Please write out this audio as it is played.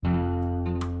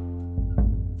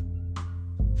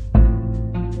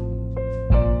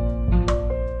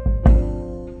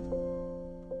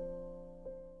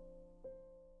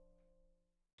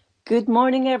Good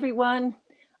morning, everyone.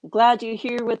 I'm glad you're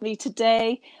here with me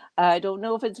today. I don't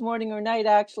know if it's morning or night,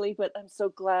 actually, but I'm so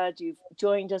glad you've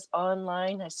joined us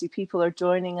online. I see people are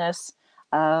joining us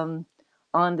um,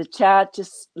 on the chat.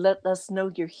 Just let us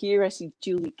know you're here. I see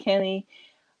Julie Kenny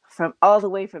from all the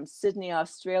way from Sydney,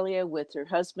 Australia, with her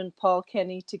husband, Paul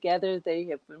Kenny, together. They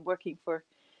have been working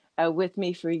with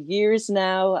me for years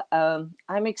now.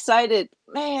 I'm excited.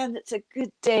 Man, it's a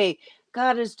good day.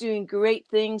 God is doing great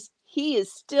things. He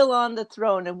is still on the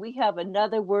throne, and we have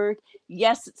another word.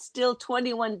 Yes, it's still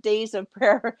 21 days of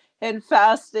prayer and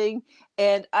fasting.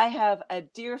 And I have a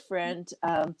dear friend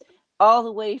all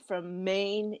the way from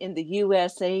Maine in the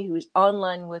USA who's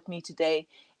online with me today.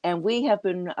 And we have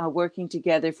been working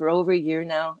together for over a year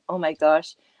now. Oh my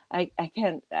gosh. I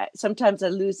can't, sometimes I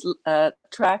lose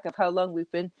track of how long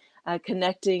we've been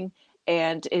connecting,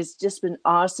 and it's just been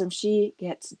awesome. She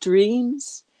gets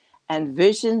dreams and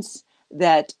visions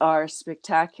that are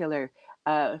spectacular,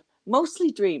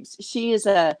 mostly dreams. She is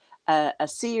a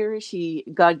seer.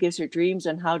 God gives her dreams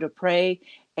on how to pray,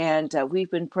 and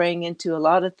we've been praying into a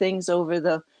lot of things over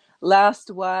the last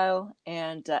while,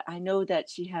 and I know that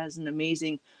she has an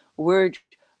amazing word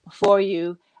for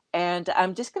you, and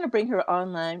I'm just going to bring her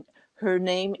online. Her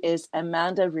name is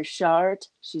Amanda Richard.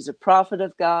 She's a prophet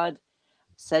of God,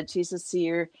 said she's a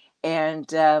seer. And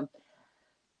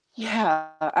yeah,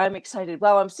 I'm excited.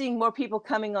 Well, I'm seeing more people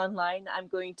coming online. I'm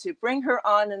going to bring her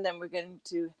on, and then we're going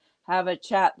to have a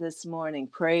chat this morning.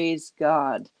 Praise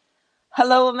God.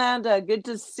 Hello, Amanda. Good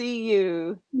to see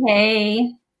you.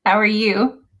 Hey, how are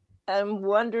you? I'm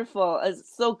wonderful.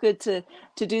 It's so good to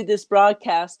do this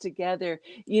broadcast together.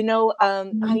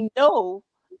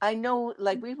 I know,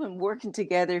 like we've been working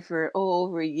together for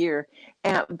over a year,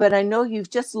 but I know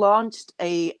you've just launched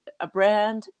a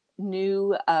brand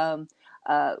new uh,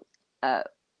 uh,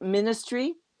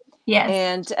 ministry, Yes,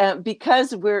 and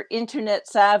because we're internet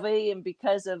savvy and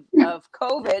because of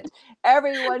COVID,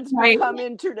 everyone's right, become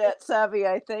internet savvy,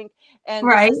 I think. And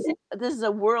this right. is this is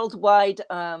a worldwide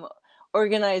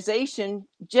organization,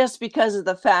 just because of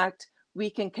the fact we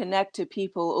can connect to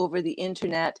people over the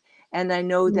internet. And I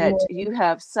know that Yeah. you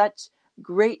have such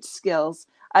great skills.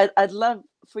 I'd love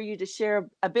for you to share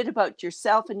a bit about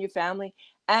yourself and your family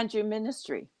and your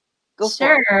ministry. Go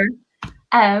for it. Sure.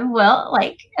 Well,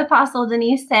 like Apostle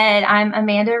Denise said, I'm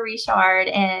Amanda Richard,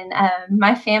 and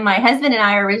my husband and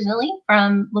I are originally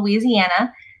from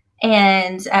Louisiana,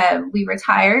 and we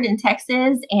retired in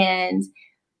Texas, and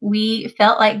we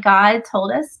felt like God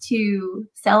told us to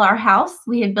sell our house.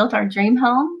 We had built our dream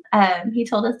home. He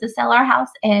told us to sell our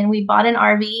house, and we bought an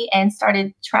RV and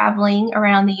started traveling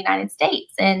around the United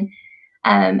States. And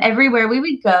everywhere we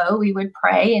would go, we would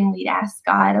pray and we'd ask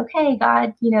God, okay,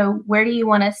 God, where do you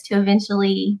want us to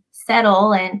eventually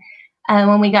settle? And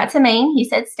when we got to Maine, he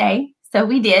said, stay. So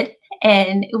we did.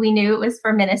 And we knew it was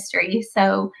for ministry.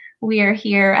 So we are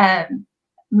here.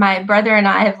 My brother and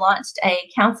I have launched a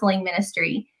counseling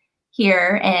ministry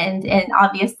here. And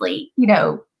obviously,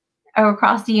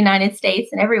 across the United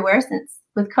States and everywhere, since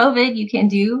with COVID, you can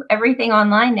do everything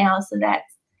online now. So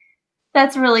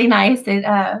that's really nice. It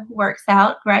works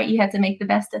out, right? You have to make the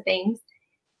best of things.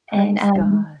 And Praise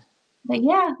God. but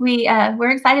yeah,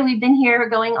 we're excited. We've been here a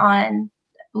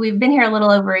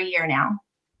little over a year now.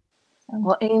 So.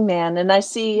 Well, amen. And I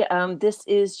see this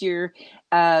is your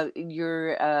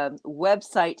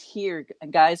website here,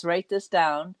 guys. Write this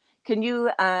down. Can you?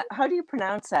 How do you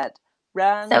pronounce that? So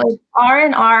Rand. it's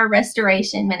R&R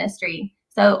Restoration Ministry.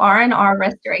 So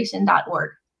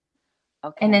rnrrestoration.org.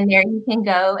 And Okay. then there you can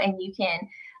go and you can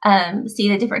see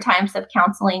the different types of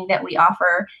counseling that we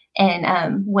offer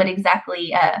and what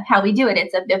exactly, how we do it.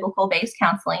 It's a biblical based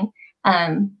counseling,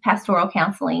 pastoral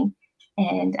counseling.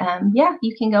 And yeah,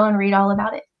 you can go and read all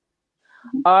about it.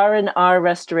 R&R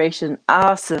Restoration.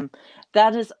 Awesome.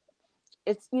 That is.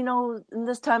 It's in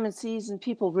this time and season,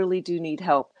 people really do need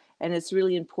help, and it's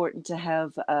really important to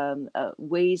have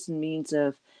ways and means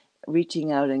of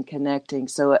reaching out and connecting.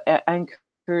 So I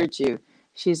encourage you.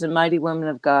 She's a mighty woman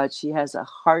of God. She has a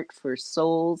heart for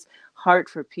souls, heart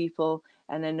for people,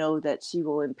 and I know that she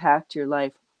will impact your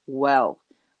life well,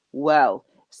 well.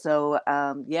 So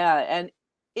yeah, and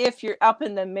if you're up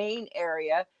in the Maine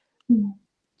area,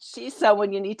 she's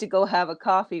someone you need to go have a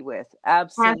coffee with.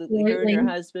 Absolutely. Her and her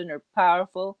Absolutely. husband are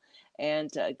powerful,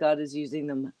 and God is using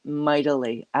them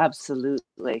mightily.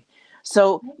 Absolutely.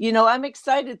 So, I'm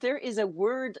excited. There is a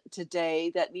word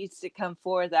today that needs to come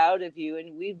forth out of you,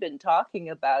 and we've been talking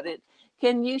about it.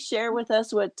 Can you share with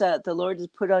us what the Lord has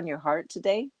put on your heart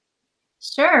today?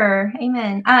 Sure.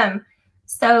 Amen.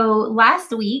 So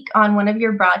last week on one of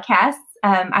your broadcasts,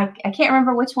 I can't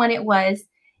remember which one it was.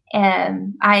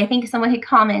 And I think someone had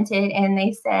commented and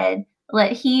they said,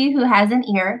 let he who has an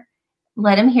ear,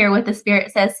 let him hear what the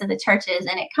Spirit says to the churches.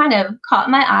 And it kind of caught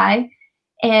my eye.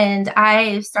 And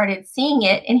I started seeing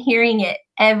it and hearing it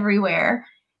everywhere.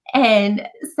 And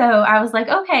so I was like,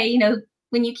 okay, you know,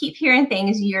 when you keep hearing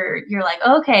things, you're like,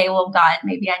 okay, well, God,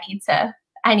 maybe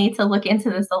I need to look into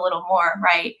this a little more,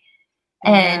 right?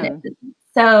 Amen. And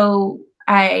so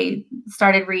I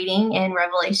started reading in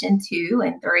Revelation 2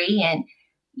 and 3,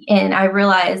 and I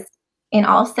realized in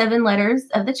all 7 letters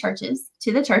of the churches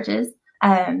to the churches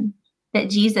that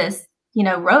Jesus, you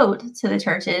know, wrote to the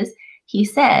churches. He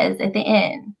says at the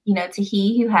end, you know, to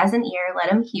he who has an ear, let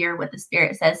him hear what the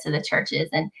Spirit says to the churches.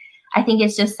 And I think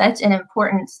it's just such an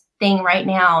important thing right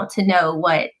now to know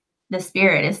what the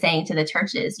Spirit is saying to the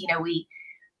churches. You know,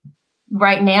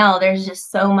 right now there's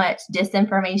just so much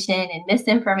disinformation and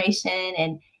misinformation,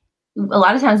 and a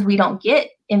lot of times we don't get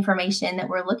information that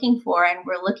we're looking for, and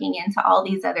we're looking into all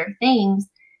these other things,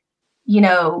 you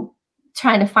know,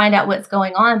 trying to find out what's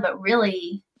going on. But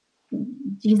really,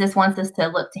 Jesus wants us to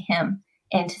look to him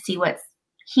and to see what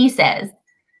he says.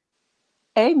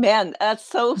 Amen. That's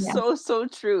so, Yeah. so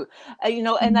true. You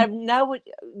know, and I've now what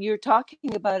you're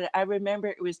talking about it, I remember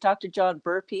it was Dr. John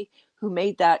Burpee who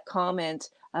made that comment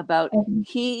about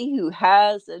he who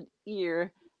has an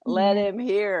ear, let him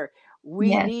hear.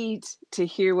 We need to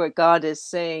hear what God is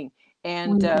saying.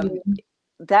 And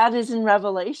that is in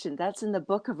Revelation. That's in the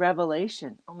book of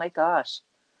Revelation. Oh my gosh.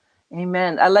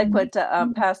 Amen. I like what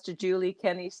Pastor Julie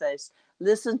Kenny says.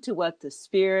 Listen to what the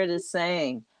Spirit is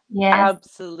saying. Yes.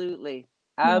 Absolutely.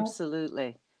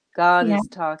 Absolutely. God is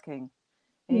talking.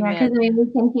 Amen. Yeah, because I mean,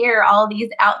 we can hear all these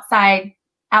outside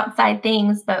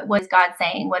things, but what is God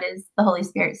saying? What is the Holy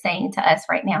Spirit saying to us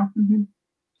right now? Mm-hmm.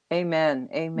 Amen.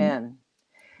 Amen.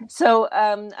 So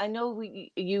I know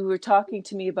you were talking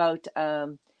to me about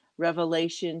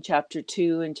Revelation chapter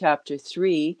 2 and chapter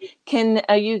 3. Can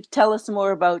you tell us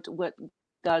more about what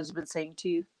God's been saying to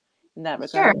you in that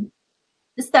regard?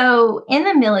 Sure. So in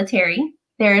the military,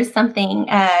 there is something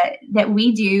that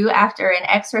we do after an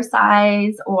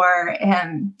exercise or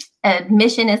a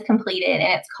mission is completed,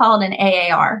 and it's called an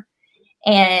AAR.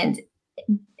 And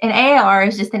an AAR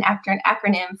is just an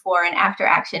acronym for an after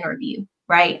action review,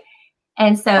 right?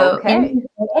 And so in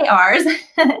AARs,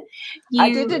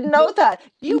 I didn't know that.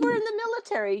 You were in the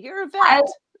military. You're a vet.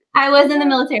 I was in the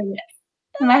military.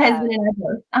 Yes. My husband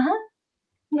and I both.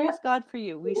 Praise God for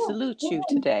you. We salute you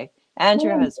today and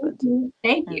your husband.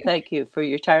 Thank you. And thank you for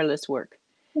your tireless work.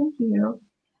 Thank you.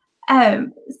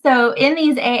 So in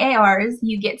these AARs,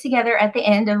 you get together at the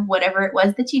end of whatever it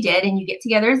was that you did, and you get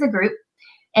together as a group.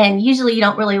 And usually you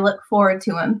don't really look forward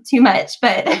to them too much,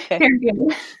 but they're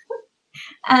good.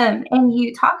 And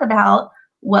you talk about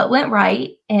what went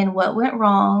right and what went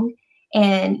wrong.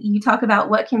 And you talk about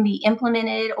what can be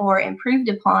implemented or improved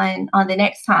upon on the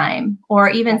next time, or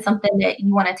even something that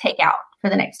you want to take out for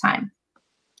the next time.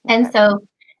 And so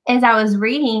as I was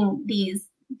reading these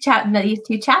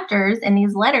 2 chapters and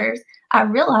these letters, I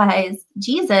realized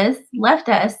Jesus left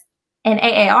us an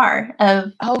AAR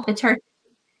of the church.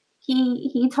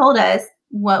 He told us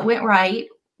what went right,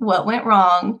 what went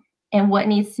wrong, and what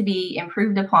needs to be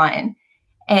improved upon.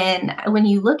 And when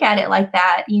you look at it like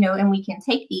that, you know, and we can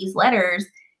take these letters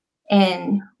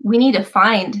and we need to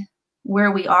find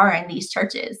where we are in these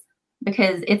churches,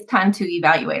 because it's time to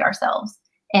evaluate ourselves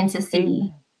and to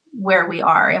see where we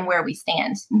are and where we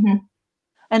stand. Mm-hmm.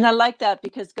 And I like that,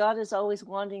 because God is always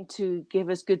wanting to give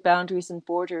us good boundaries and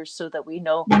borders so that we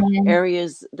know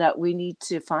areas that we need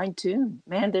to fine tune.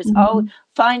 Man, there's always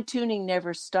fine tuning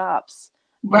never stops.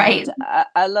 Right. And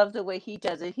I love the way he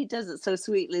does it. He does it so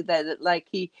sweetly that it, like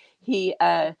he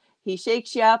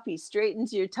shakes you up, he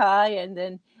straightens your tie,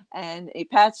 and he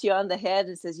pats you on the head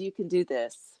and says, "You can do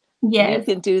this. Yes. You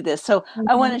can do this." So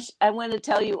I want to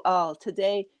tell you all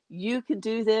today, you can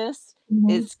do this.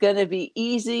 It's going to be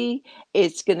easy.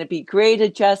 It's going to be great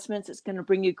adjustments. It's going to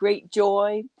bring you great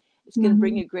joy. It's going to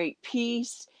bring you great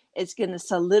peace. It's going to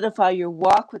solidify your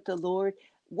walk with the Lord.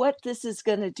 What this is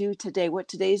going to do today, what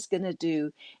today's going to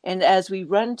do. And as we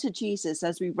run to Jesus,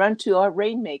 as we run to our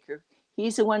rainmaker,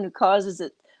 he's the one who causes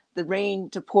the rain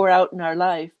to pour out in our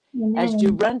life. As you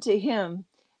run to him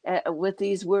with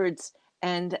these words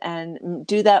and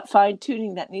do that fine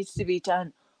tuning that needs to be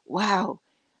done, wow,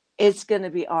 it's going to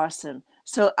be awesome.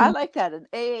 So I like that, an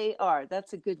AAR.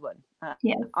 That's a good one.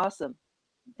 Awesome.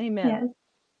 Amen. Yes.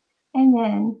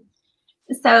 Amen.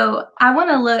 So I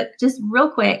want to look just real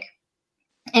quick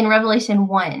in Revelation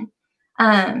 1.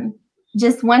 I think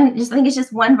it's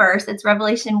just one verse. It's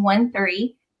Revelation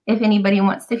 1:3. If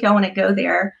y'all want to go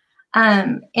there.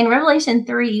 In Revelation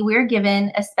 3, we're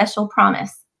given a special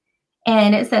promise.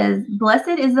 And it says,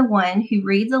 "Blessed is the one who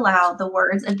reads aloud the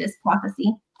words of this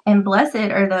prophecy, and blessed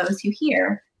are those who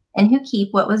hear and who keep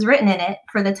what was written in it,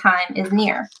 for the time is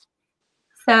near."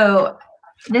 So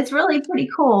that's really pretty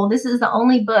cool. This is the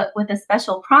only book with a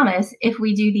special promise if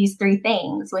we do these three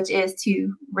things, which is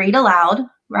to read aloud,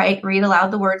 right? Read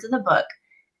aloud the words of the book,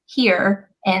 hear,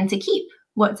 and to keep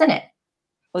what's in it.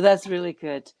 Well, that's really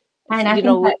good. And So, I you think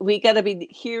know, that, we got to be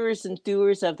hearers and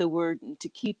doers of the word and to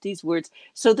keep these words.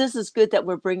 So this is good that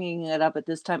we're bringing it up at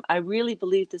this time. I really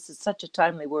believe this is such a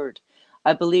timely word.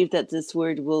 I believe that this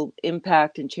word will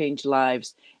impact and change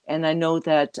lives. And I know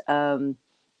that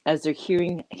as they're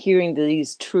hearing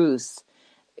these truths,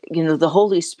 you know, the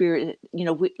Holy Spirit, you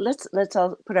know, let's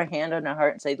all put our hand on our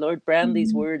heart and say, Lord, brand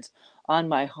these words on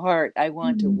my heart. I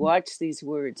want to watch these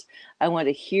words. I want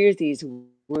to hear these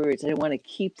words. I want to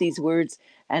keep these words,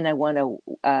 and I want to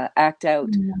act out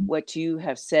what you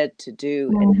have said to do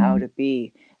and how to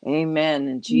be. Amen.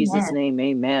 In Jesus' name,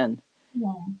 amen.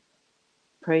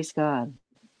 Praise God.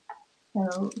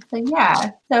 So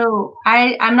yeah. So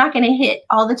I'm not going to hit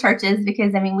all the churches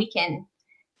because, I mean,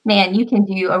 you can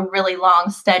do a really long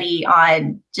study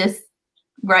on just,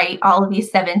 right, all of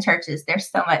these 7 churches. There's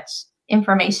so much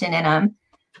information in them.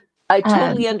 I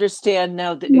totally understand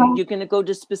now that you're going to go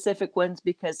to specific ones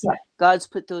because God's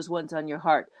put those ones on your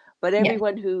heart. But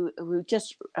everyone who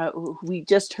we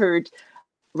just heard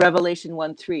Revelation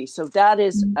 1:3. So that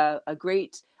is a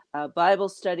great Bible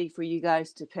study for you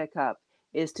guys to pick up,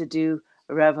 is to do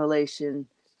Revelation,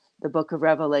 the book of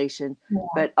Revelation,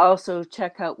 but also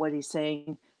check out what he's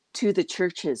saying to the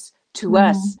churches, to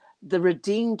us, the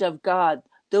redeemed of God,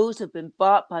 those who have been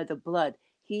bought by the blood.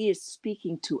 He is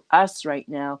speaking to us right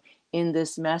now in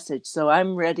this message. So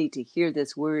I'm ready to hear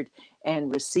this word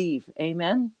and receive.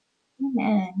 Amen.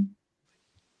 Amen.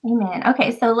 Amen.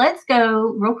 Okay, so let's go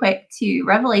real quick to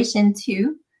Revelation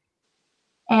 2.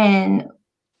 And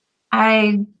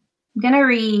I'm going to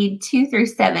read 2 through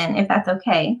 7, if that's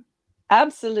okay.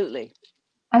 Absolutely.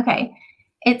 Okay.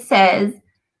 It says,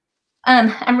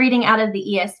 I'm reading out of the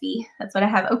ESV. That's what I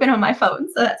have open on my phone.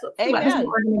 So that's what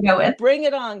we're going to go with. Bring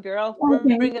it on, girl.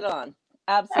 Okay. Bring it on.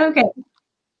 Absolutely. Okay.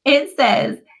 It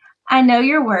says, "I know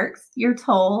your works, your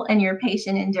toil, and your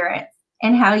patient endurance,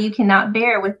 and how you cannot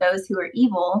bear with those who are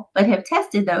evil, but have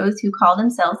tested those who call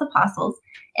themselves apostles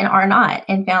and are not,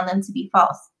 and found them to be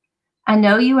false. I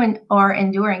know you are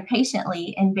enduring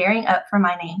patiently and bearing up for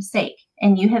my name's sake,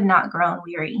 and you have not grown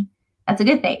weary." That's a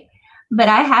good thing. "But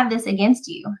I have this against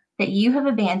you, that you have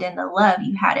abandoned the love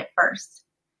you had at first.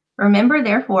 Remember,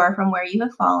 therefore, from where you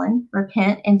have fallen,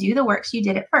 repent and do the works you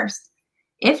did at first.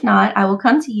 If not, I will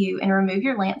come to you and remove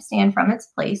your lampstand from its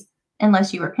place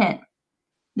unless you repent.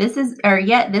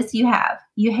 Yet this you have.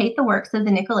 You hate the works of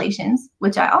the Nicolaitans,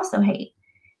 which I also hate.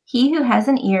 He who has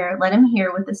an ear, let him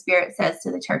hear what the Spirit says to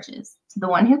the churches. To the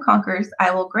one who conquers, I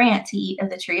will grant to eat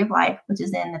of the tree of life, which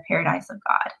is in the paradise of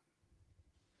God."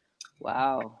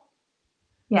 Wow.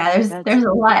 Yeah, there's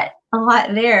a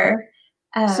lot there.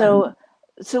 So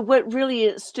what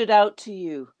really stood out to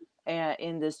you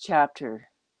in this chapter?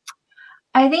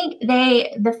 I think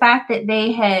the fact that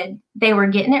they were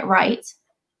getting it right.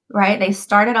 They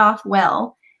started off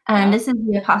well. This is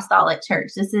the apostolic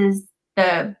church. This is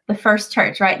the first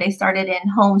church, right? They started in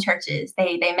home churches.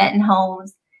 They met in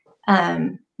homes.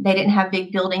 They didn't have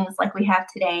big buildings like we have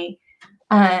today.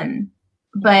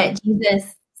 But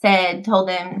Jesus told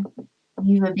them,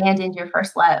 "You've abandoned your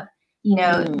first love." You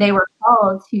know, they were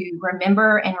called to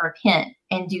remember and repent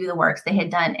and do the works they had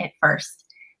done at first.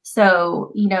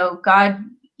 So, you know, God,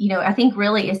 you know, I think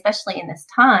really, especially in this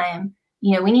time,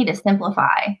 you know, we need to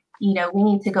simplify. You know, we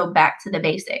need to go back to the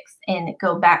basics and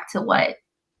go back to what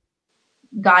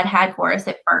God had for us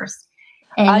at first.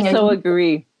 And I so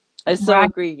agree. I so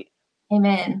agree.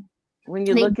 Amen. When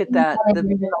you look at that,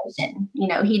 devotion, you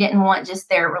know, he didn't want just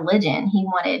their religion. He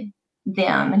wanted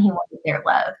them and he wanted their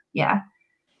love. Yeah.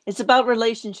 It's about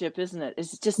relationship, isn't it?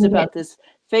 It's just about this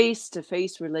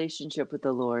face-to-face relationship with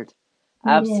the Lord.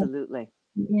 Absolutely.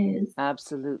 It is.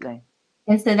 Absolutely.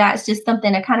 And so that's just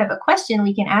something, a kind of a question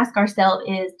we can ask ourselves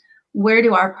is, where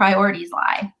do our priorities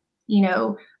lie? You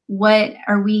know, what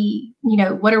are we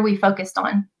focused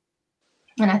on?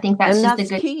 And I think that's just a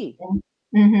good key.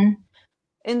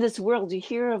 In this world, you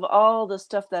hear of all the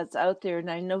stuff that's out there,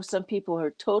 and I know some people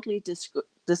are totally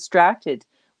distracted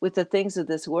with the things of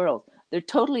this world. They're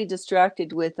totally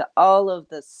distracted with all of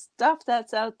the stuff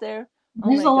that's out there.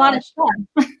 There's a lot of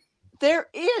stuff. There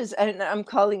is, and I'm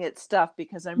calling it stuff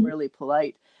because I'm really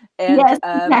polite. And yes,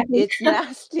 exactly. It's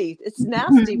nasty. It's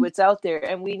nasty what's out there,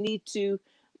 and we need to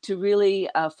to really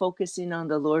focus in on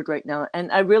the Lord right now.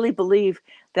 And I really believe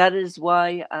that is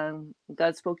why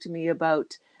God spoke to me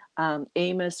about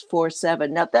Amos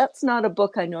 4:7. Now, that's not a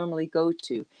book I normally go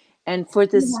to. And for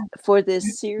this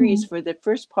series, for the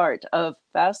first part of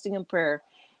fasting and prayer,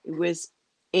 it was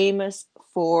Amos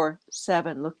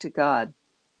 4:7. Look to God.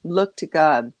 Look to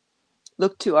God.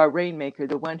 Look to our rainmaker,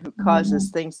 the one who causes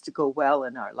things to go well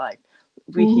in our life.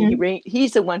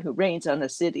 He's the one who reigns on a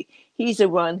city. He's the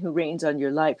one who reigns on your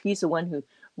life. He's the one who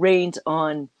reigns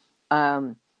on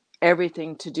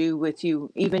everything to do with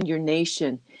you, even your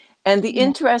nation. And the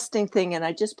interesting thing, and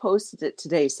I just posted it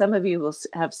today, some of you will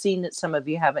have seen it, some of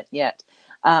you haven't yet,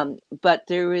 but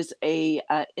there is a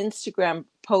Instagram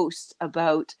post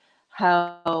about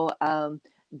how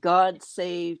God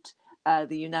saved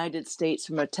the United States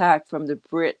from attack from the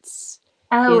Brits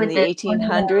in the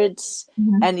 1800s,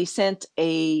 and he sent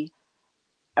a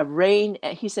rain.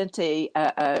 He sent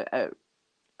a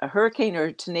hurricane or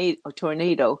a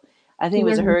tornado. I think it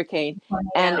was a hurricane,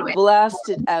 and it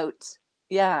blasted out.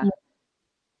 Yeah,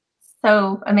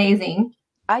 so amazing.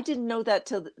 I didn't know that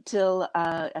till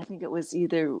I think it was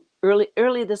either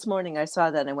early this morning. I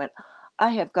saw that and I went,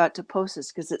 I have got to post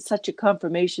this because it's such a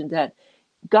confirmation that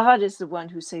God is the one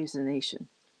who saves a nation.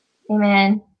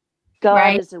 Amen.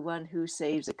 God is the one who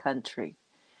saves a country.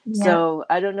 Yeah. So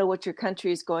I don't know what your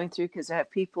country is going through, because I have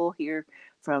people here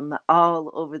from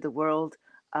all over the world.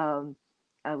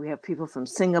 We have people from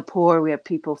Singapore. We have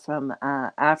people from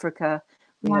Africa.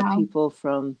 We have people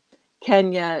from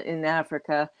Kenya in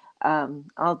Africa,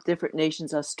 all different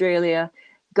nations, Australia.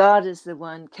 God is the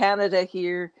one, Canada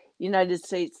here, United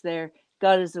States there.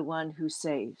 God is the one who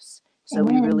saves. So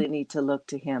we really need to look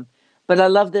to him. But I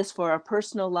love this for our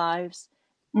personal lives.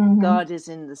 God is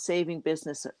in the saving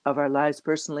business of our lives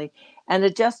personally, and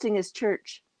adjusting his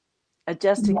church with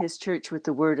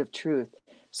the word of truth.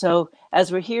 So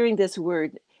as we're hearing this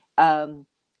word,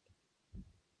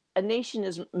 a nation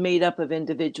is made up of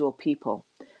individual people.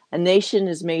 A nation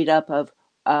is made up of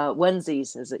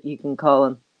onesies, as you can call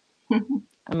them.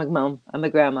 I'm a mom, I'm a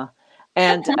grandma.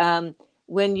 And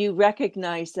when you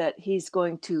recognize that he's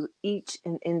going to each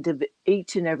and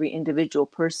every individual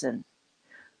person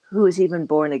who is even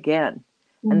born again,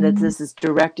 and that this is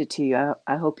directed to you,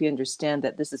 I hope you understand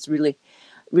that this is really,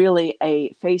 really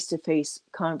a face-to-face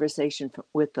conversation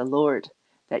with the Lord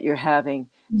that you're having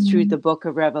through the book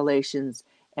of Revelations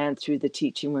and through the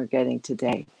teaching we're getting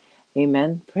today.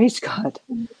 Amen. Praise God.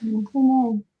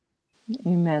 Amen.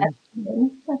 Amen.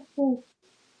 That's good.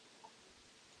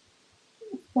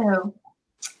 So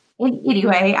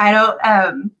anyway, I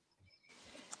don't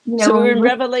so we're in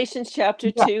Revelations chapter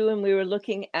 2, and we were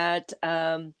looking at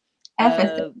the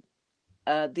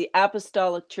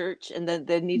apostolic church, and then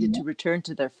they needed to return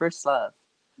to their first love.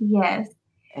 Yes.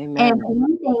 Amen. And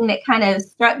one thing that kind of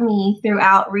struck me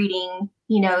throughout reading,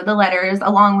 the letters,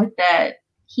 along with the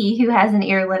he who has an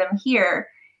ear, let him hear,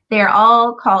 they're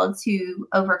all called to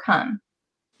overcome,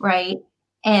 right?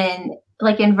 And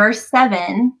like in verse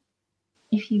 7,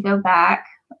 if you go back,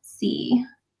 let's see.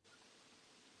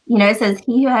 It says,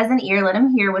 he who has an ear, let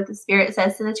him hear what the Spirit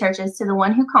says to the churches. To the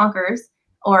one who conquers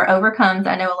or overcomes,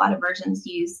 I know a lot of versions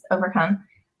use overcome,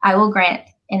 I will grant.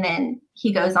 And then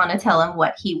he goes on to tell them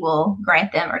what he will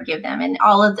grant them or give them, and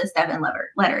all of the 7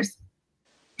 letters.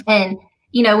 And,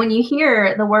 when you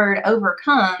hear the word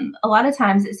overcome, a lot of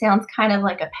times it sounds kind of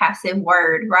like a passive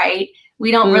word, right?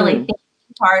 We don't really think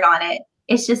hard on it.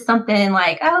 It's just something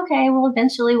like, oh, okay, well,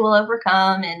 eventually we'll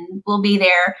overcome and we'll be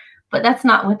there. But that's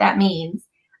not what that means.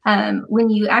 When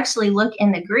you actually look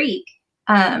in the Greek,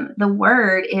 the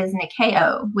word is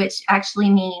nikeo, which actually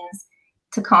means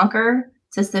to conquer,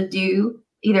 to subdue,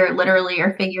 either literally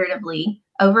or figuratively,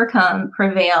 overcome,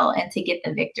 prevail, and to get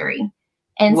the victory.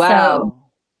 And so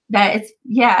that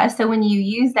it's, so when you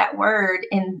use that word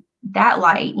in that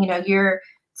light, you're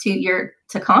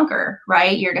to conquer,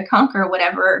 right? You're to conquer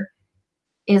whatever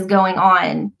is going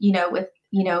on, with,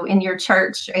 in your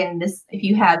church, and this, if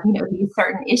you have, these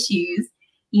certain issues,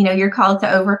 you're called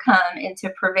to overcome and to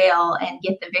prevail and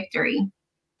get the victory.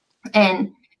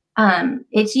 And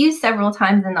it's used several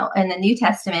times in the New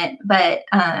Testament, but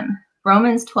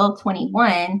Romans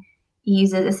 12:21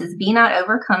 uses this as, be not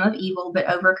overcome of evil, but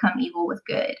overcome evil with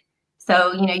good.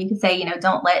 So, you could say,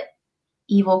 don't let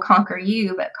evil conquer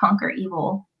you, but conquer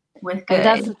evil with good. And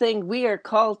that's the thing. We are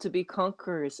called to be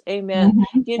conquerors. Amen.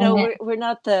 Amen. We're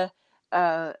not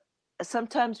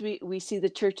sometimes we see the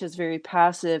church as very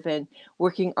passive and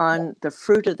working on the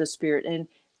fruit of the Spirit. And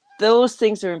those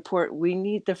things are important. We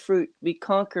need the fruit. We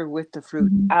conquer with the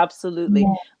fruit. Absolutely.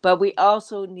 Yeah. But we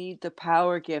also need the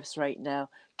power gifts right now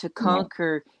to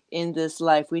conquer in this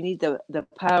life. We need the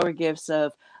power gifts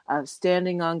of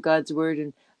standing on God's word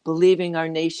and believing our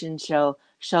nation shall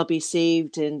be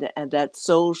saved, and that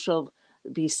souls shall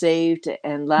be saved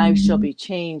and lives shall be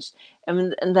changed,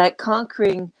 and that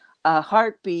conquering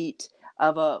heartbeat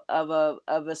of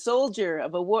a soldier,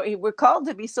 of a war. We're called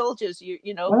to be soldiers,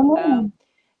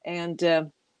 and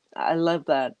I love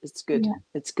that. It's good. Yeah.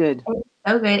 It's good. It's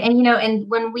so good. And, and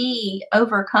when we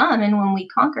overcome and when we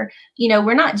conquer,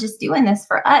 we're not just doing this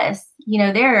for us.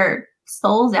 There are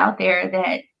souls out there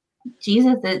that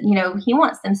Jesus is, he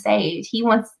wants them saved. He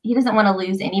doesn't want to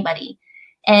lose anybody.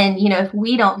 And, if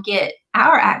we don't get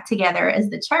our act together as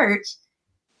the church,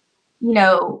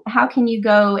 how can you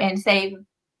go and save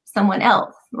someone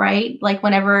else, right? Like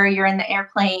whenever you're in the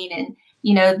airplane and,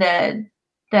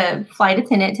 the flight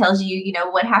attendant tells you,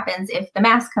 what happens if the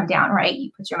masks come down, right?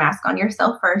 You put your mask on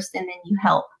yourself first and then you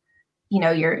help,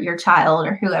 your child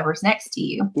or whoever's next to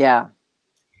you. Yeah.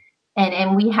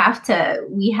 And we have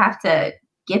to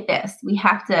get this. We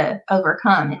have to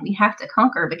overcome and we have to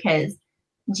conquer because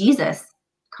Jesus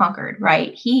conquered,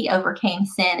 right? He overcame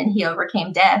sin and he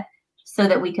overcame death so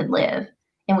that we could live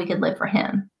and we could live for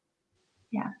him.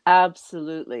 Yeah.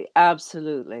 Absolutely.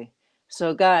 Absolutely.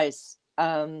 So guys,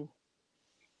 the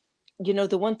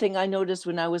one thing I noticed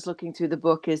when I was looking through the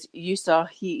book is you saw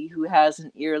he who has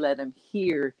an ear, let him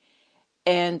hear.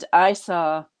 And I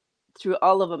saw through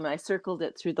all of them, I circled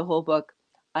it through the whole book,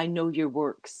 I know your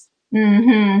works.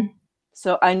 Mm-hmm.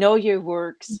 So I know your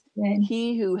works. Good.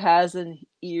 He who has an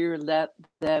ear, let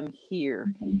them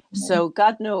hear. Mm-hmm. So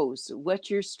God knows what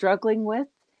you're struggling with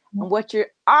and what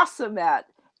you're awesome at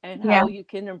and how you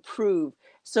can improve.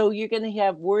 So you're going to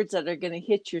have words that are going to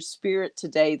hit your spirit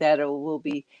today that will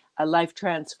be a life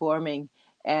transforming.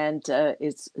 And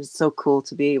it's so cool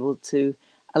to be able to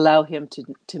allow him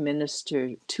to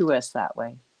minister to us that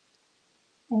way.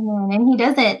 Amen. And he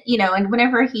doesn't, and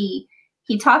whenever he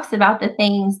talks about the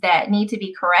things that need to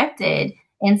be corrected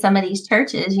in some of these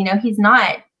churches,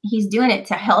 he's doing it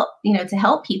to help, to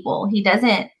help people. He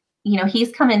doesn't,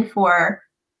 he's coming for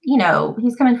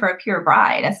a pure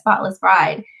bride, a spotless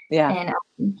bride. Yeah.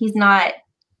 And he's not,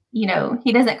 he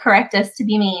doesn't correct us to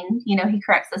be mean. He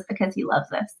corrects us because he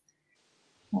loves us.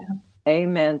 Yeah.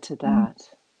 Amen to that.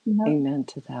 Mm-hmm. Amen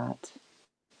to that.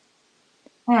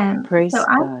 Praise God.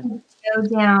 I go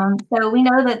down. So we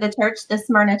know that the church, the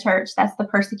Smyrna church, that's the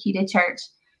persecuted church,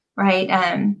 right?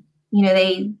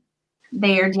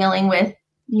 They are dealing with,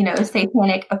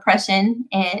 satanic oppression,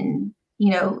 and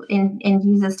and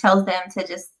Jesus tells them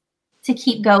to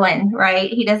keep going, right?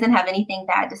 He doesn't have anything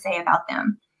bad to say about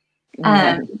them.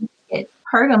 It's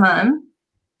Pergamum,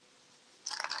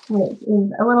 which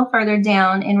is a little further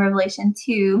down in Revelation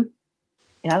 2.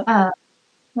 Yeah.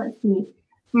 Let's see.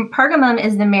 Pergamum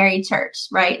is the married church,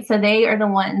 right? So they are the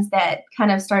ones that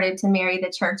kind of started to marry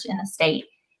the church in the state.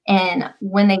 And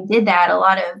when they did that, a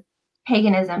lot of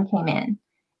paganism came in.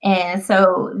 And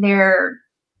so their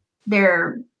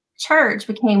church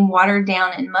became watered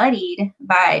down and muddied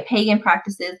by pagan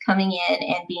practices coming in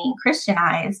and being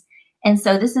Christianized. And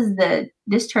so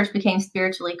this church became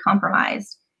spiritually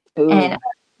compromised. Ooh. And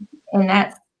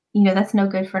that's, that's no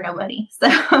good for nobody.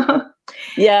 So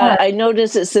yeah, I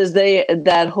noticed it says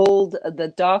that hold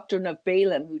the doctrine of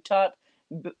Balaam, who taught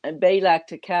Balak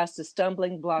to cast a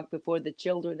stumbling block before the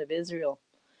children of Israel.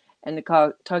 And it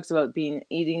talks about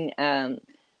eating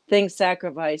things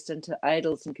sacrificed unto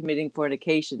idols and committing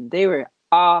fornication. They were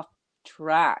off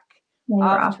track.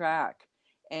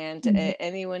 And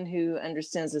anyone who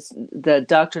understands this, the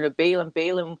doctrine of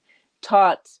Balaam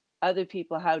taught other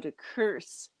people how to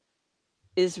curse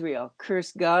Israel,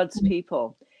 curse God's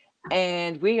people.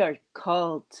 And we are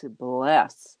called to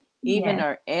bless even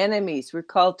our enemies. We're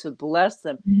called to bless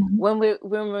them. When we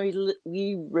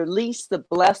release the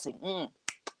blessing,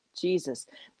 Jesus,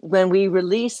 when we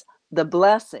release the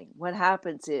blessing, what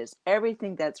happens is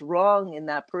everything that's wrong in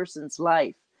that person's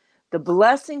life, the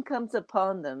blessing comes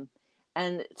upon them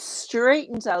and it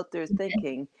straightens out their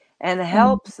thinking and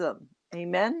helps them.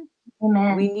 Amen.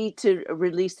 Amen. We need to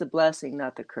release the blessing,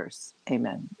 not the curse.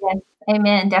 Amen. Yes.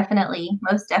 Amen. Definitely.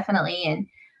 Most definitely. And,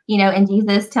 and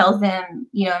Jesus tells them,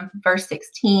 in verse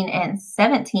 16 and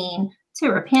 17 to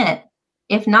repent.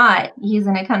 If not, he's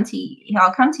going to come to you.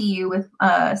 I'll come to you with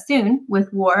soon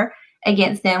with war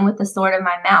against them with the sword of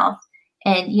my mouth.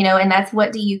 And, and that's,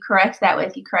 what do you correct that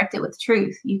with? You correct it with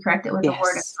truth. You correct it with the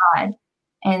word of God.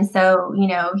 And so,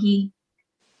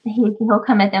 he'll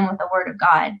come at them with the word of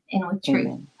God and with truth.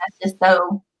 Amen. That's just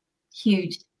so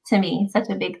huge to me. Such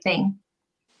a big thing.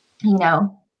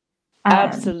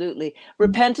 Absolutely.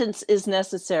 Repentance is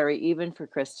necessary even for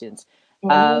Christians,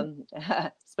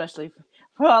 especially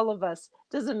for all of us.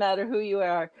 Doesn't matter who you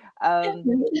are.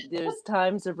 There's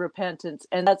times of repentance,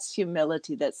 and that's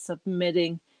humility. That's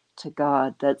submitting to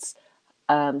God. That's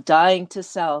dying to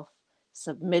self,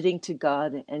 submitting to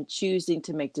God, and choosing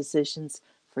to make decisions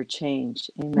for change.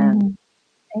 Amen.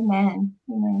 Amen.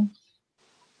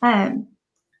 Amen.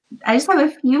 I just have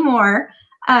a few more.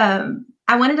 I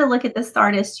wanted to look at the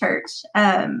Sardis church.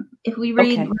 If we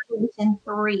read Revelation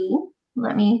 3,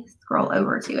 let me scroll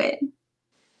over to it.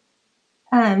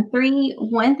 3,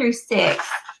 1 through 6.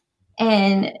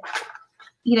 And,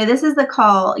 this is the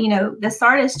call, the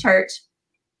Sardis church,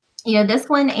 this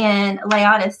one and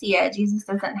Laodicea, Jesus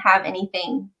doesn't have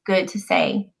anything good to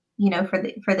say,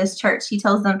 for this church. He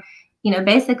tells them,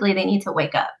 basically they need to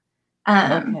wake up.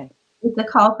 It's a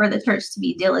call for the church to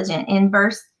be diligent. In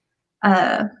verse,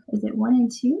 is it 1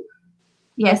 and 2?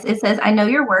 Yes, it says, I know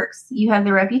your works. You have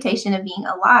the reputation of being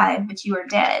alive, but you are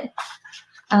dead.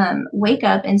 Wake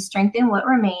up and strengthen what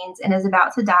remains and is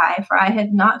about to die, for I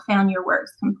have not found your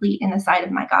works complete in the sight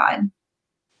of my God.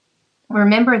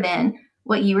 Remember then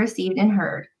what you received and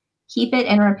heard. Keep it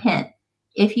and repent.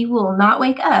 If you will not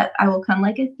wake up, I will come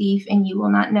like a thief, and you will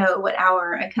not know what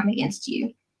hour I come against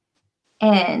you.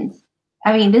 And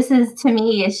I mean, this is, to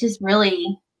me, it's just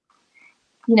really,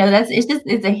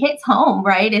 it hits home,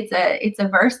 right? It's a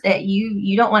verse that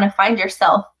you don't want to find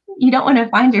yourself. You don't want to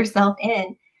find yourself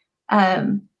in.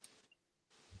 I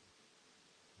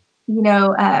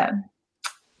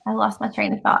lost my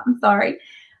train of thought. I'm sorry.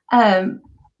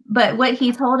 But what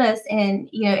he told us in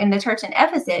the church in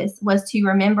Ephesus was to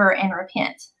remember and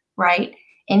repent, right?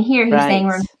 And here he's saying,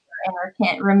 remember and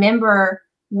repent. Remember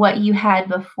what you had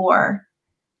before.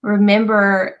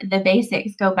 Remember the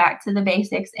basics. Go back to the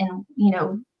basics, and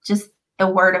just the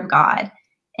Word of God,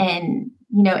 and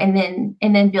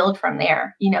and then build from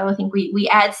there. I think we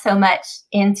add so much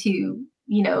into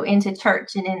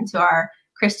church and into our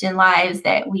Christian lives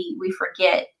that we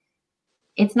forget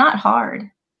it's not hard.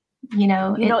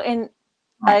 And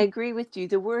I agree with you.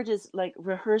 The word is like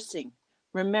rehearsing.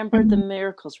 Remember the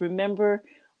miracles. Remember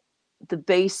the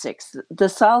basics. The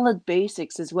solid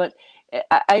basics is what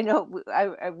I know.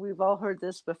 We've all heard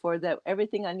this before, that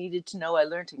everything I needed to know I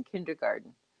learned in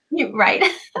kindergarten. Right.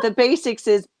 The basics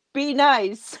is be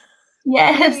nice.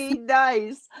 Yes. Be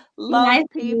nice. Love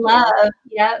people. Love.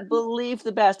 Yep. Believe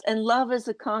the best. And love is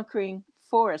a conquering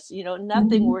force.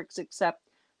 Nothing works except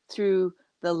through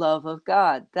the love of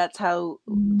God. That's how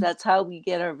we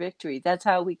get our victory. That's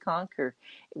how we conquer.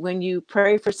 When you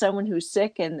pray for someone who's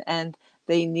sick and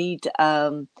they need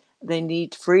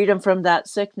freedom from that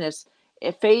sickness,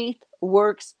 faith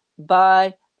works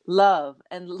by love,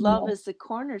 and love is the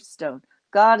cornerstone.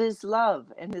 God is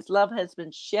love, and his love has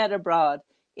been shed abroad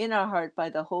in our heart by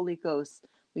the Holy Ghost.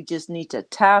 We just need to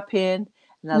tap in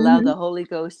and allow the Holy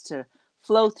Ghost to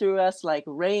flow through us like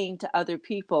rain to other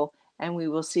people, and we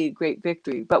will see great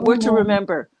victory. But we're to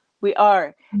remember, we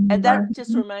are. And that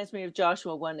just reminds me of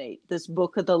Joshua 1:8. This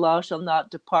book of the law shall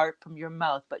not depart from your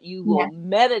mouth, but you will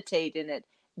meditate in it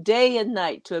day and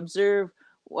night to observe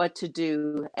what to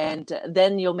do. And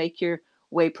then you'll make your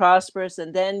way prosperous,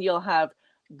 and then you'll have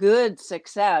good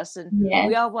success. And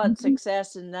we all want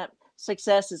success, and that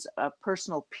success is a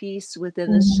personal peace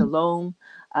within us, shalom,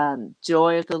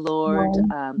 joy of the Lord,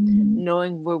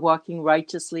 knowing we're walking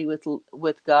righteously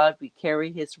with God. We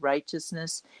carry his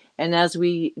righteousness. And as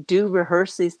we do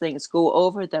rehearse these things, go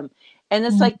over them. And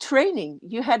it's like training.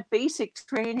 You had basic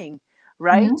training,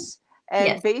 right?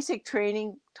 And basic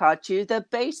training taught you the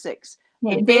basics.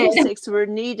 The basics were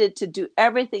needed to do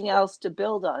everything else to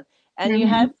build on. And you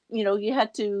had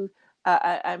to,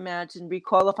 I imagine,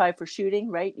 requalify for shooting,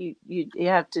 right? You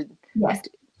have to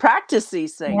practice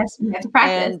these things. Yes, you have to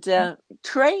practice. And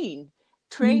train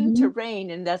to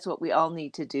reign. And that's what we all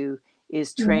need to do,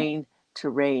 is train to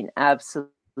reign.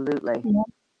 Absolutely. Yeah.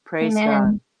 Praise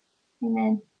God.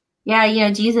 Amen.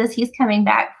 Yeah, Jesus, he's coming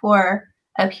back for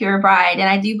a pure bride. And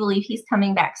I do believe he's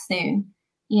coming back soon,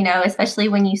 especially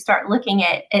when you start looking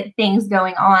at things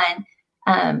going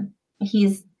on.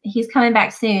 He's coming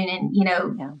back soon. And,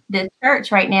 the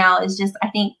church right now is just, I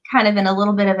think, kind of in a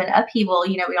little bit of an upheaval.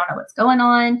 We don't know what's going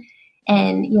on.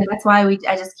 And, that's why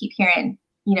I just keep hearing,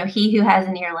 he who has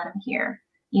an ear, let him hear,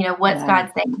 what's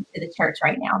God saying to the church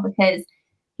right now? Because,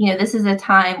 this is a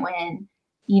time when,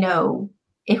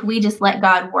 if we just let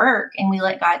God work and we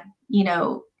let God,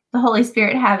 the Holy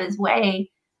Spirit have his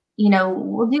way,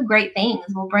 we'll do great things.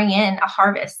 We'll bring in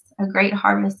a great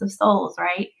harvest of souls.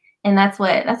 Right. And that's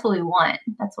what we want.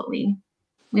 That's what we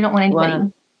don't want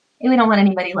anybody. We don't want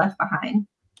anybody left behind.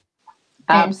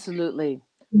 Absolutely.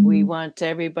 We want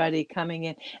everybody coming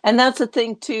in. And that's the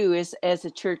thing too, is as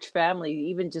a church family,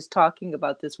 even just talking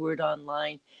about this word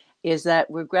online, is that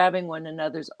we're grabbing one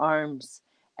another's arms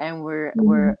and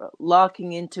we're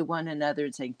locking into one another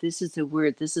and saying, this is the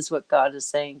word, this is what God is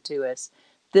saying to us.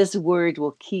 This word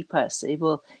will keep us. It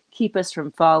will keep us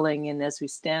from falling. And as we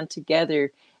stand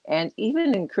together and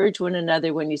even encourage one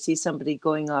another when you see somebody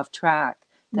going off track,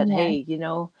 that, hey, you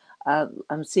know,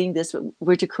 I'm seeing this,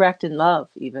 we're to correct in love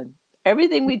even.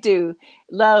 Everything we do,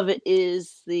 love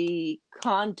is the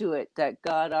conduit that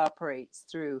God operates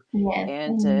through.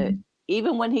 Yes. And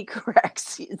even when he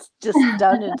corrects, it's just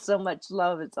done in so much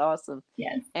love. It's awesome.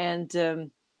 Yes.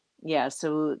 And yeah,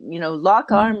 so, you know,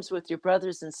 lock arms with your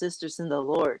brothers and sisters in the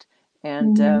Lord,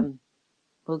 and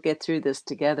we'll get through this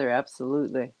together.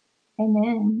 Absolutely.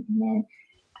 Amen. Amen.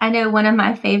 I know one of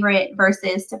my favorite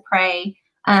verses to pray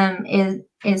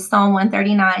is Psalm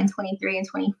 139, 23 and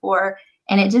 24.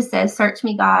 And it just says, search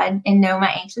me, God, and know my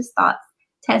anxious thoughts.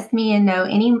 Test me and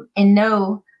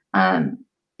know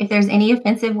if there's any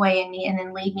offensive way in me, and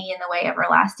then lead me in the way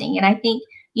everlasting. And I think,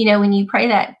 you know, when you pray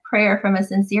that prayer from a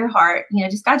sincere heart, you know,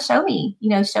 just God, show me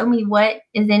what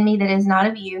is in me that is not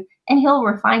of you, and he'll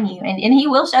refine you, and he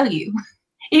will show you.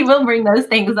 He will bring those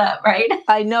things up, right?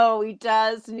 I know he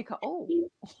does. And you go, oh,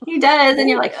 he does. And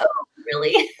you're like, oh,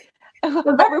 really?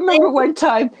 I remember one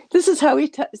time, this is how he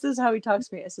talks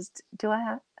to me. I says, do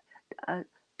I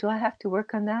have to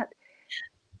work on that?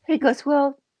 He goes,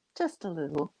 well, just a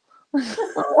little.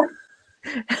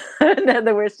 In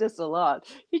other words, just a lot.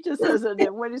 He just says it,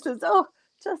 and when he says, oh,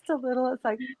 just a little, it's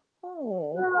like,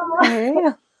 oh, okay.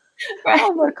 Right.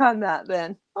 I'll work on that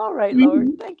then. All right,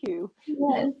 Lord. Thank you.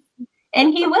 Yes.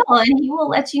 And he will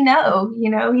let you know,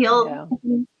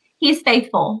 he's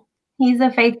faithful. He's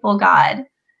a faithful God.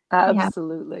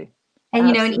 Absolutely. Yeah.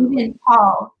 And, and even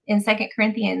Paul in 2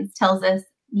 Corinthians tells us,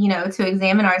 to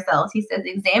examine ourselves. He says,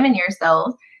 examine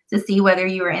yourselves to see whether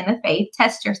you are in the faith,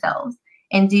 test yourselves.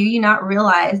 And do you not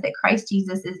realize that Christ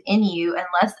Jesus is in you,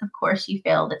 unless, of course, you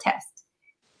fail the test?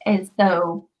 And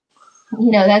so,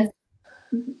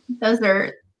 those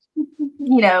are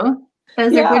good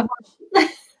ones.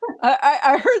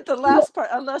 I heard the last part,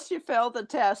 unless you fail the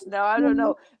test. Now, I don't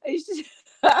know.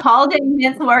 Paul didn't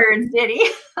mince words, did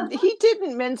he? He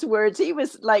didn't mince words. He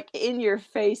was like in your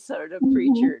face sort of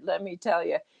preacher, let me tell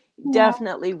you.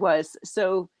 Definitely was.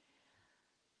 So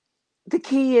the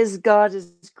key is God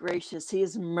is gracious. He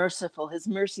is merciful. His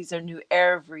mercies are new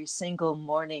every single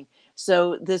morning.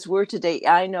 So this word today,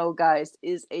 I know, guys,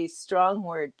 is a strong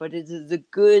word, but it is a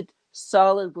good,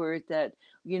 solid word that,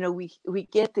 we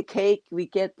get the cake, we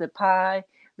get the pie,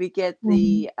 we get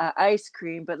the ice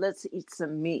cream, but let's eat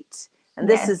some meat. And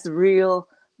this is real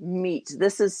meat.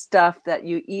 This is stuff that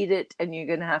you eat it and you're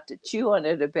going to have to chew on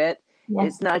it a bit.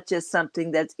 It's not just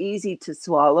something that's easy to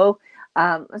swallow.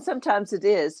 Sometimes it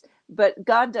is, but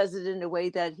God does it in a way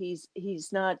that he's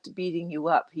not beating you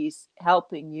up. He's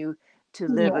helping you to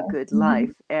live a good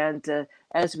life. And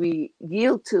as we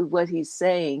yield to what he's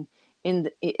saying,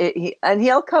 and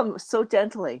he'll come so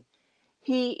gently.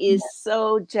 He is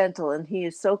so gentle and he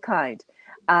is so kind.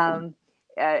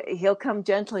 He'll come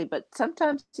gently, but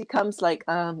sometimes he comes like,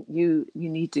 you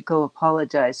need to go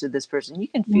apologize to this person. You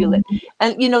can feel it.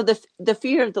 And the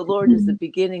fear of the Lord is the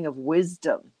beginning of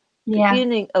wisdom.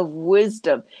 Beginning of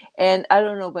wisdom. And I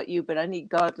don't know about you, but I need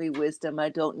godly wisdom. I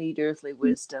don't need earthly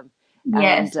wisdom.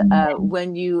 Yes. And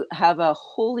when you have a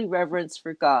holy reverence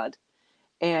for God,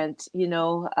 and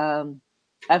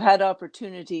I've had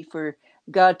opportunity for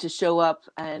God to show up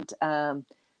and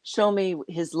show me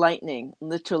his lightning.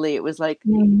 Literally, it was like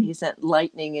he sent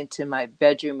lightning into my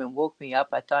bedroom and woke me up.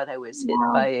 I thought I was hit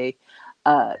by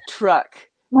a truck.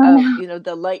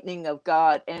 The lightning of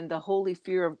God and the holy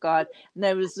fear of God. And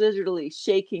I was literally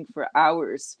shaking for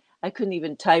hours. I couldn't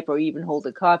even type or even hold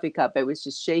a coffee cup. I was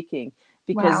just shaking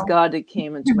because God had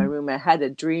came into my room. I had a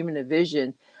dream and a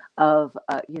vision of,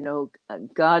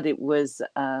 God. It was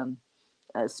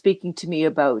speaking to me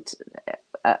about,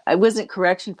 it wasn't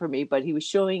correction for me, but he was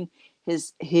showing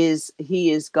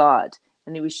he is God.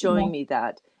 And he was showing me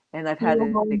that. And I've had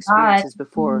experiences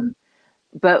before.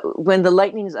 But when the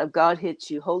lightnings of God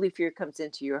hits you, holy fear comes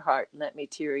into your heart. Let me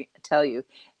tell you.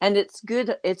 And it's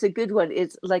good. It's a good one.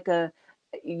 It's like that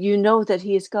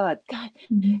he is God. God,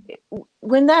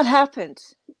 when that happened,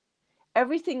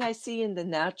 everything I see in the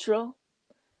natural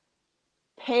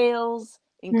pales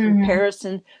in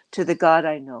comparison to the God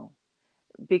I know.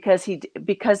 Because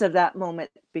of that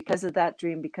moment, because of that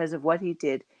dream, because of what he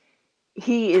did,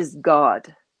 he is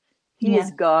God. He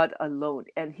is God alone,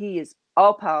 and he is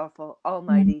all powerful,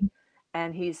 almighty,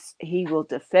 and he will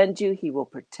defend you. He will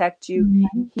protect you.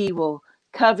 He will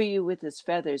cover you with his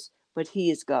feathers, but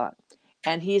he is God.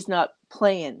 And he's not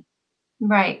playing.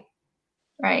 Right.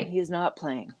 Right. He is not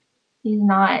playing. He's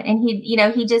not. And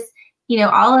he just,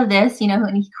 all of this,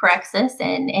 when he corrects us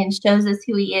and shows us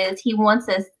who he is, he wants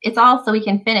us, it's all so we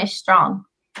can finish strong.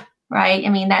 Right. I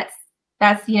mean, that's,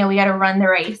 we got to run the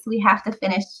race. We have to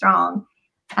finish strong.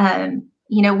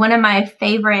 One of my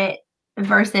favorite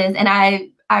verses, and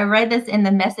I read this in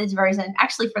the Message version,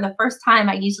 actually for the first time.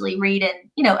 I usually read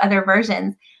in, other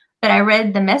versions, but I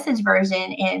read the Message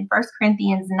version in 1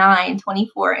 Corinthians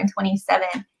 9:24 and 27.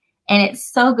 And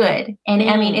it's so good. And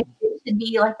I mean, it should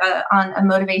be like on a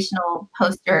motivational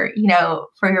poster,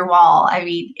 for your wall. I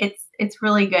mean, it's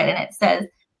really good. And it says,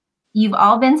 "You've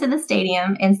all been to the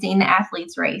stadium and seen the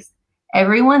athletes race.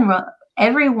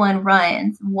 Everyone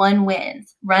runs, one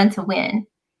wins, run to win.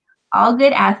 All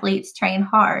good athletes train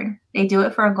hard. They do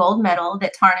it for a gold medal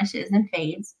that tarnishes and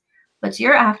fades, but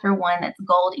you're after one that's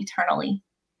gold eternally.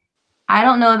 I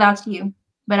don't know about you,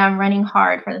 but I'm running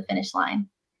hard for the finish line.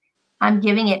 I'm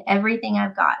giving it everything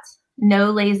I've got.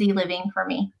 No lazy living for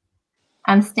me.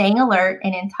 I'm staying alert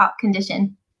and in top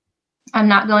condition. I'm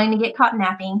not going to get caught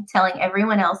napping, telling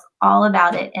everyone else all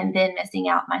about it, and then missing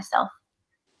out myself."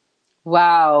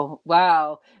 Wow.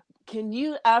 Wow. Can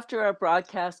you, after our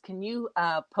broadcast, can you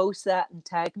post that and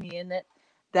tag me in it?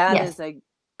 That Yes. is a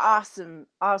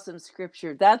awesome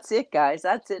scripture. That's it, guys.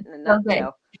 That's it in a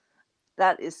nutshell.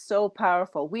 That is so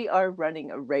powerful. We are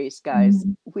running a race, guys.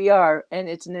 We are, and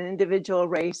it's an individual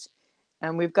race,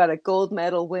 and we've got a gold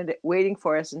medal waiting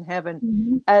for us in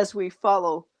heaven as we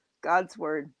follow God's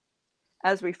word,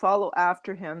 as we follow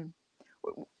after him.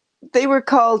 They were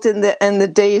called in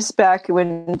the days back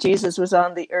when Jesus was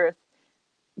on the earth,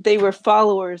 they were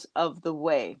followers of the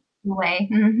way.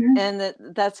 And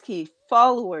that's key,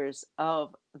 followers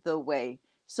of the way.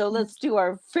 So let's do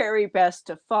our very best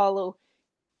to follow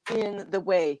in the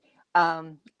way.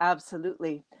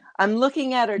 Absolutely. I'm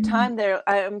looking at our time there.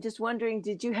 I'm just wondering,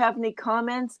 did you have any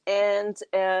comments and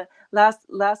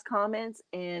last comments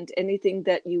and anything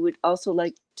that you would also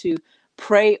like to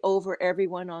pray over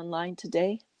everyone online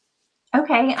today?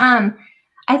 Okay.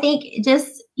 I think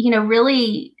just,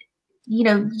 really,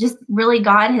 just really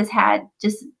God has had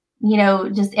just,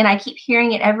 and I keep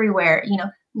hearing it everywhere,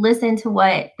 listen to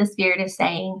what the Spirit is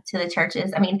saying to the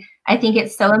churches. I mean, I think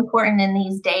it's so important in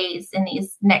these days, in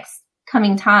these next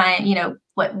coming time,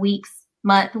 weeks,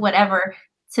 month, whatever,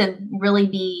 to really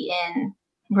be in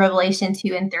Revelation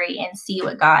 2 and 3 and see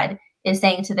what God is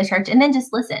saying to the church. And then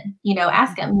just listen,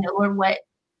 ask him, Lord,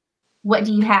 what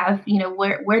do you have?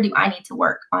 Where do I need to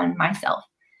work on myself?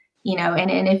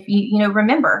 And if you,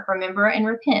 remember and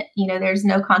repent, there's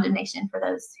no condemnation for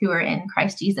those who are in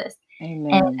Christ Jesus.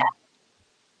 Amen. And,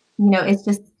 it's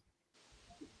just,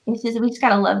 we just got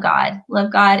to love God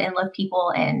and love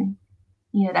people. And,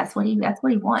 that's what he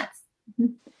wants.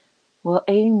 Well,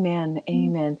 amen.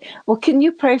 Amen. Well, can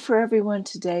you pray for everyone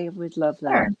today? We'd love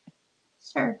that.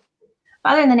 Sure.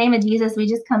 Father, in the name of Jesus, we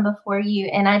just come before you,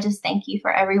 and I just thank you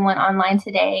for everyone online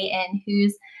today and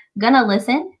who's going to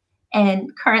listen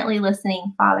and currently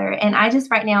listening, Father. And I just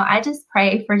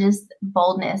pray for just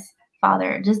boldness,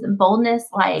 Father, just boldness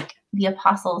like the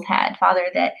apostles had, Father,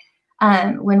 that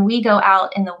when we go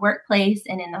out in the workplace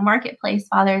and in the marketplace,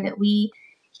 Father, that we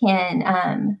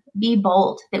can be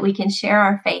bold, that we can share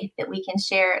our faith, that we can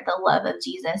share the love of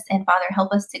Jesus. And Father,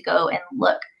 help us to go and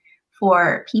look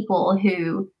for people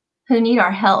who need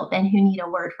our help and who need a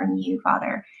word from you,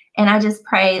 Father. And I just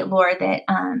pray, Lord, that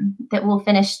that we'll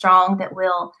finish strong, that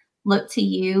we'll look to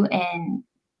you and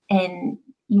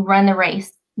you run the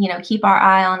race, keep our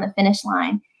eye on the finish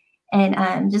line.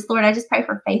 And just, Lord, I just pray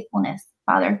for faithfulness,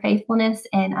 Father, faithfulness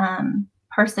and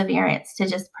perseverance to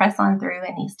just press on through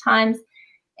in these times.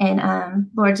 And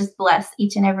Lord, just bless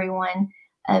each and every one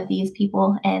of these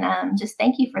people. And just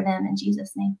thank you for them in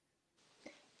Jesus' name.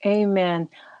 Amen.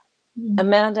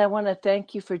 Amanda, I want to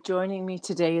thank you for joining me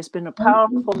today. It's been a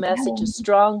powerful message, a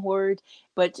strong word,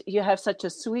 but you have such a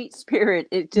sweet spirit.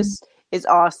 It just is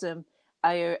awesome.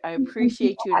 I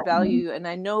appreciate you and value you. And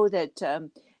I know that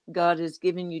God has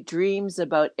given you dreams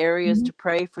about areas to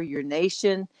pray for your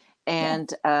nation.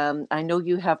 And I know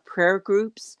you have prayer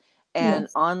groups and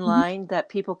online that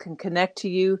people can connect to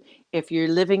you. If you're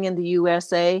living in the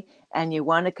USA and you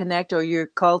want to connect, or you're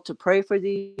called to pray for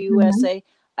the USA,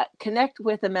 connect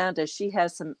with Amanda. She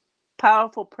has some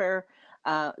powerful prayer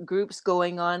groups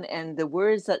going on, and the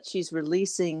words that she's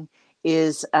releasing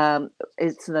is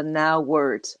it's the now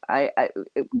words.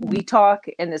 We talk,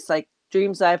 and it's like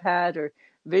dreams I've had or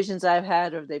visions I've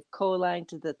had, or they've co-aligned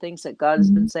to the things that God has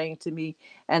been saying to me,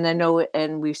 and I know it,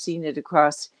 and we've seen it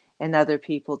across and other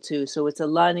people too. So it's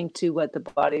aligning to what the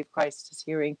body of Christ is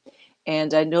hearing.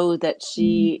 And I know that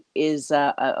she is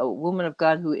a woman of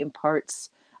God who imparts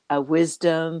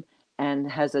wisdom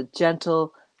and has a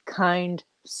gentle, kind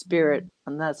spirit.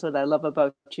 And that's what I love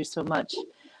about you so much.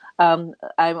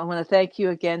 I want to thank you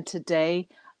again today.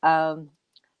 Um,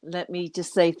 Let me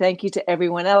just say thank you to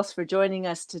everyone else for joining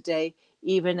us today,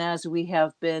 even as we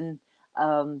have been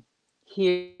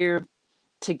here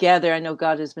together. I know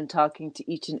God has been talking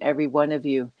to each and every one of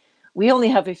you. We only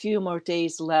have a few more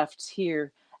days left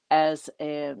here as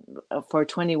for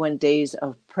 21 days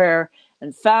of prayer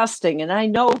and fasting. And I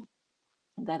know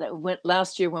that it went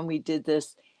last year when we did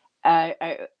this.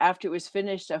 After it was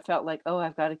finished, I felt like, oh,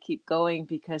 I've got to keep going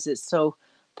because it's so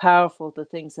powerful, the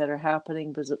things that are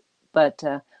happening. But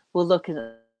we'll look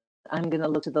at. I'm going to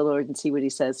look to the Lord and see what He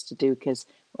says to do, because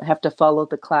we have to follow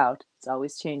the cloud. It's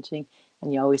always changing,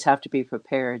 and you always have to be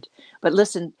prepared. But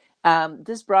listen,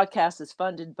 this broadcast is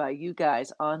funded by you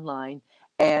guys online.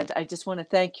 And I just want to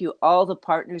thank you, all the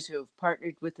partners who have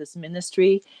partnered with this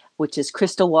ministry, which is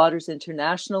Crystal Waters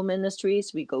International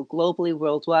Ministries. We go globally,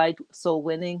 worldwide, soul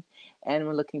winning, and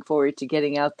we're looking forward to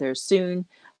getting out there soon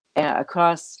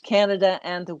across Canada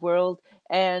and the world.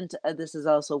 And this is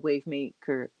also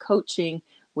Wavemaker Coaching,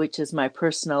 which is my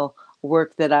personal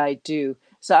work that I do.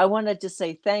 So I want to just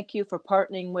say thank you for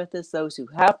partnering with us, those who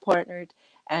have partnered,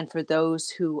 and for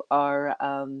those who are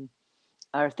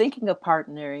thinking of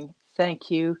partnering.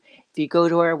 Thank you. If you go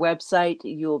to our website,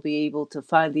 you'll be able to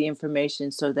find the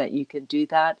information so that you can do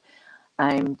that.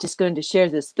 I'm just going to share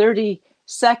this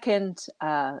 30-second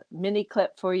mini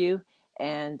clip for you,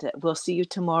 and we'll see you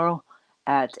tomorrow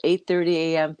at 8:30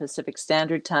 a.m. Pacific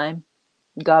Standard Time.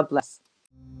 God bless.